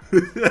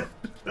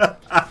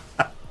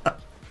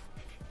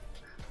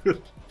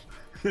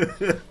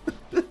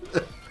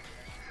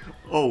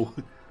 Oh,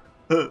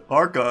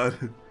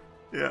 Archon.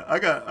 Yeah, I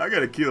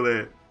gotta kill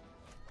that.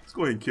 Let's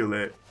go ahead and kill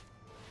that.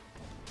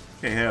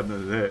 Can't have none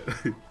of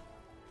that.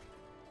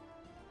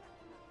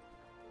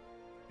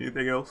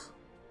 Anything else?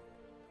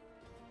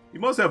 He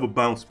must have a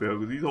bounce spell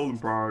because he's holding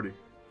priority.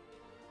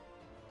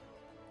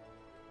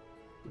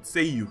 What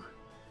say you?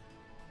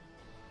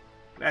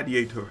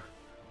 Gladiator.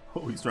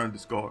 Oh, he's trying to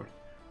discard.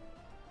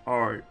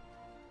 Alright.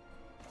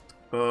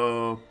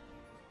 Well,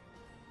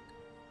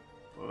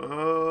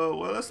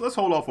 let's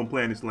hold off on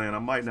playing this land. I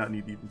might not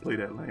need to even play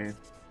that land.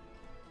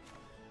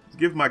 Let's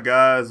give my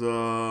guys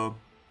some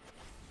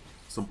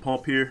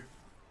pump here.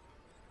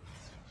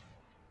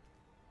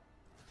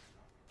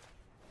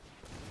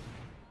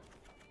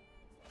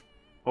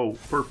 Oh,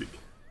 perfect.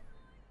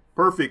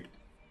 Perfect.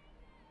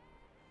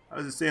 I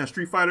was just saying,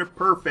 Street Fighter,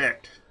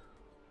 perfect.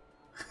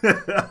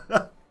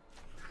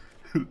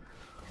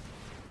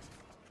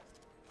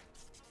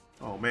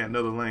 Oh man,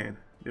 another land.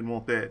 Didn't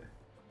want that.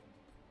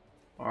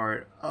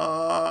 Alright,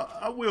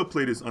 I will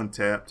play this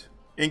untapped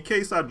in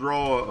case I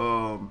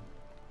draw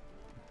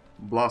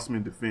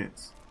Blossoming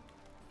Defense.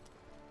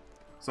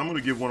 So I'm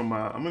gonna give one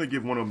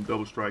of them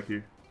double strike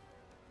here.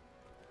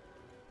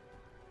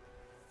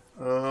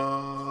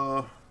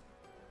 So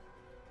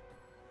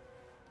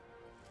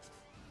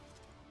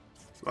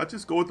I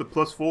just go with the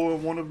 +4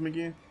 on one of them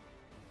again.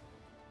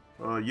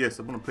 Yes,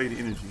 I'm gonna play the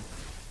energy.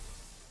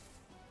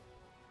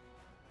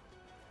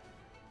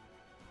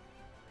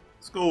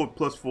 Let's go with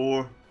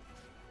 +4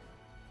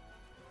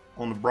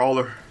 on the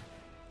Brawler.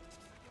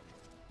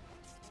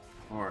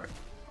 Alright,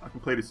 I can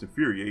play this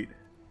Infuriate.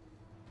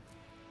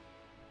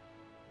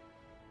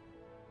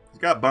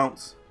 He's got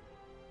bounce.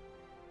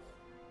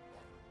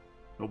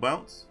 No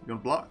bounce? You gonna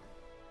block?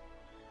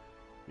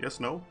 Yes,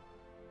 no?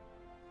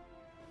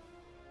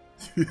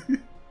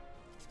 Come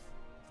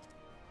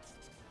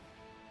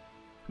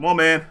on,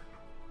 man.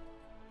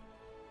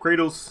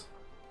 Kratos.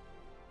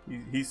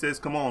 He says,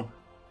 come on.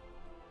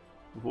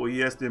 Before he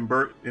has to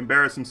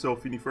embarrass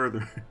himself any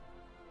further.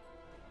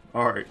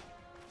 Alright.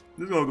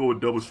 This is going to go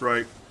with double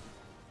strike.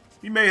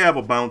 He may have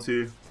a bounce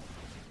here. In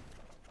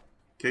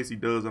case he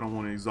does, I don't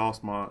want to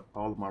exhaust all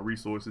of my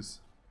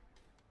resources.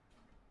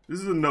 This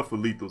is enough for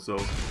lethal, so...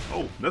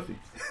 Oh, nothing.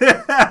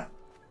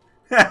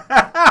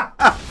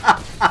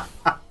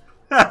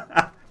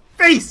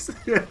 Face!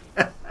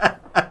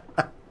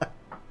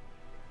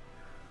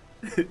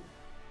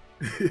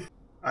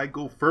 I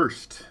go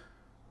first.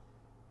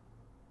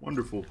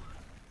 Wonderful.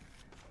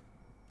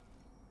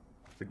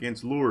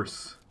 Against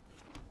Lurrus.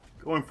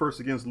 Going first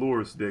against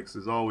Lurrus decks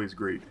is always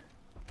great.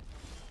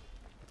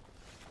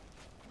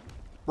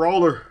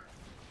 Brawler.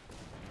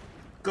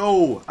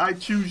 Go! I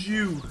choose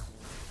you!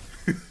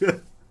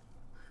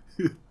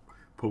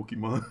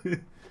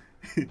 Pokemon.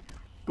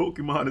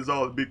 Pokemon is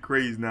all a bit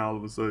crazy now all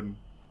of a sudden.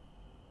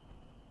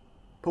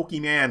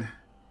 Pokemon. You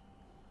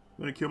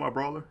gonna kill my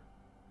Brawler?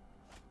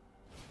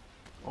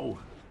 Oh.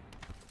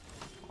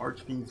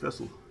 Archfiend's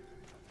Vessel.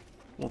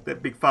 Want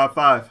that big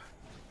 5/5.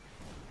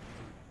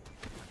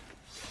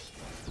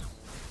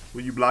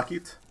 Will you block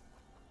it?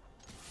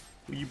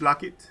 Will you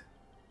block it?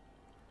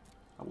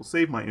 I will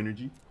save my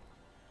energy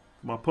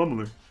for my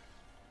Pummeler.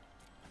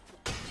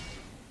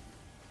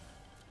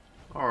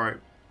 Alright.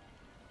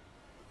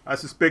 I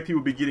suspect he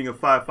will be getting a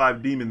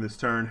 5/5 demon this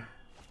turn.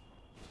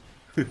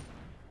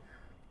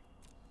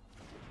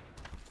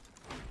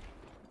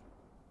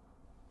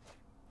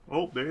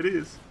 Oh, there it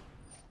is.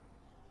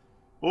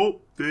 Oh,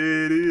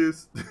 there it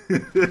is.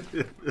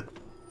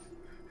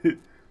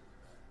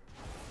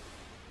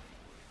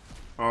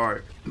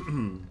 Alright.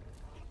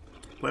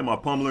 Play my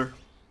Pummeler.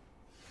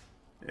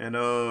 And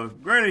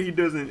granted if he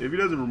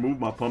doesn't remove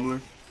my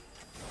Pummeler,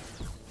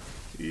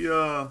 he's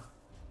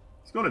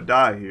gonna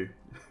die here.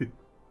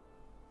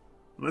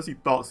 Unless he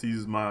thought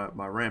seizes my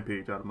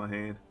Rampage out of my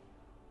hand.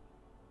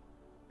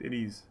 Then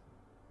he's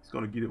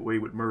gonna get away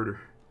with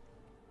murder.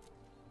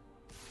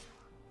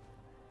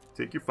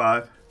 Take your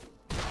 5.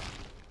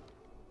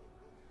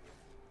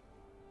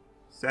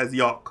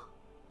 Saziok.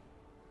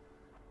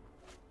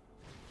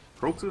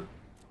 Proxa?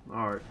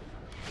 Alright.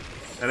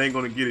 That ain't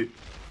gonna get it.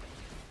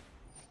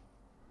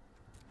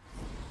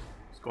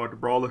 Discard the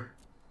Brawler.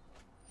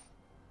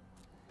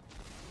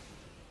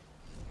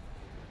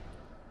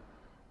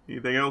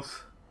 Anything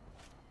else?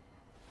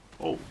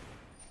 Oh.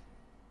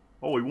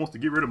 Oh, he wants to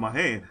get rid of my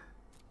hand.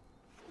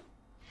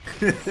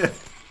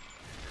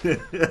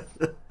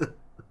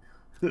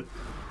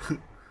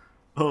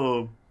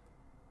 Oh,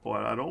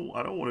 I don't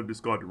want to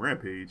discard the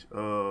Rampage.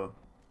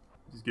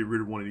 Just get rid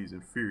of one of these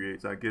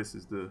Infuriates. I guess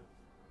is the.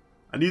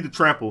 I need the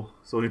trample,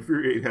 so the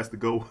Infuriate has to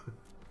go.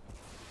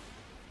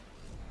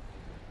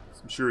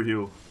 I'm sure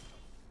he'll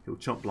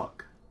chump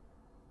block.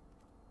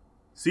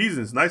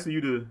 Seasons, nice of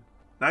you to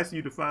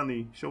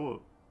finally show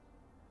up.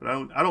 But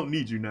I don't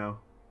need you now.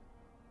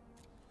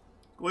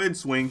 Go ahead and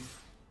swing.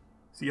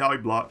 See how he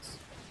blocks.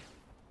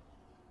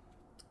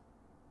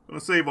 Gonna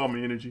save all my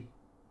energy.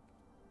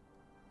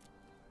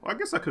 Well, I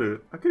guess I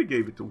could have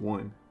gave it to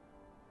 1.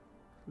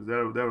 Cause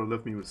that would have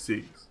left me with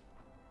 6.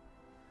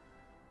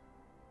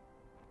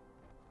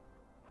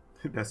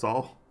 That's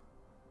all.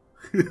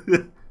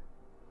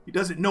 He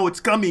doesn't know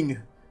it's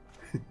coming.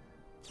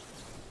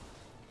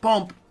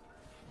 Pump.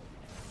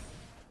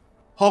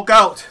 Hulk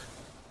out.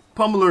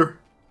 Pummeler.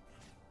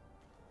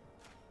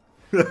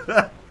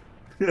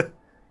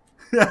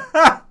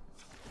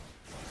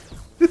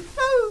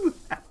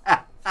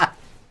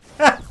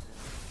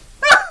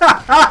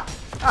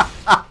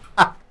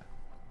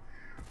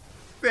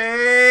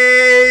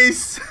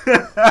 Face.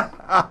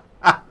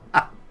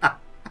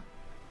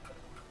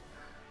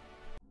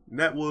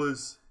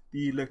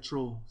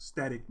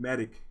 Electrostatic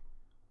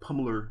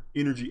Pummeler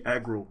Energy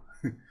Aggro.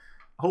 I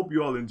hope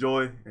you all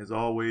enjoy. As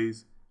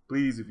always,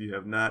 please, if you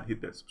have not,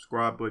 hit that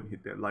subscribe button,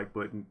 hit that like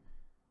button.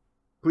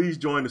 Please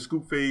join the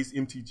Scoop Phase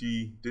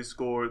MTG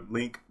Discord.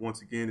 Link,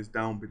 once again, is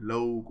down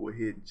below. Go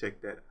ahead and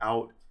check that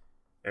out.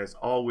 As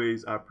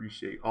always, I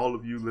appreciate all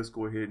of you. Let's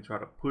go ahead and try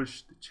to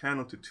push the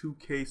channel to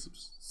 2K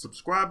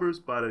subscribers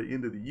by the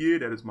end of the year.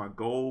 That is my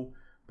goal.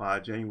 By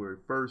January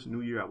 1st,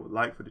 New Year, I would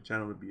like for the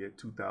channel to be at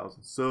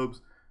 2,000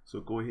 subs. So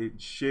go ahead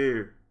and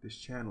share this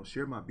channel,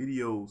 share my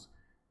videos,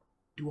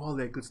 do all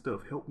that good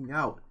stuff. Help me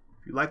out.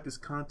 If you like this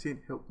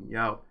content, help me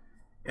out.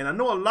 And I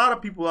know a lot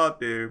of people out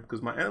there,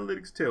 because my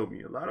analytics tell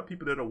me, a lot of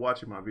people that are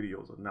watching my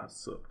videos are not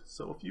subbed.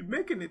 So if you're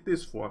making it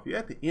this far, if you're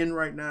at the end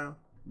right now,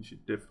 you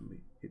should definitely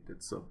hit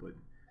that sub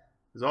button.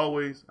 As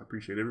always, I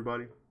appreciate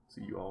everybody.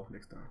 See you all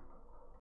next time.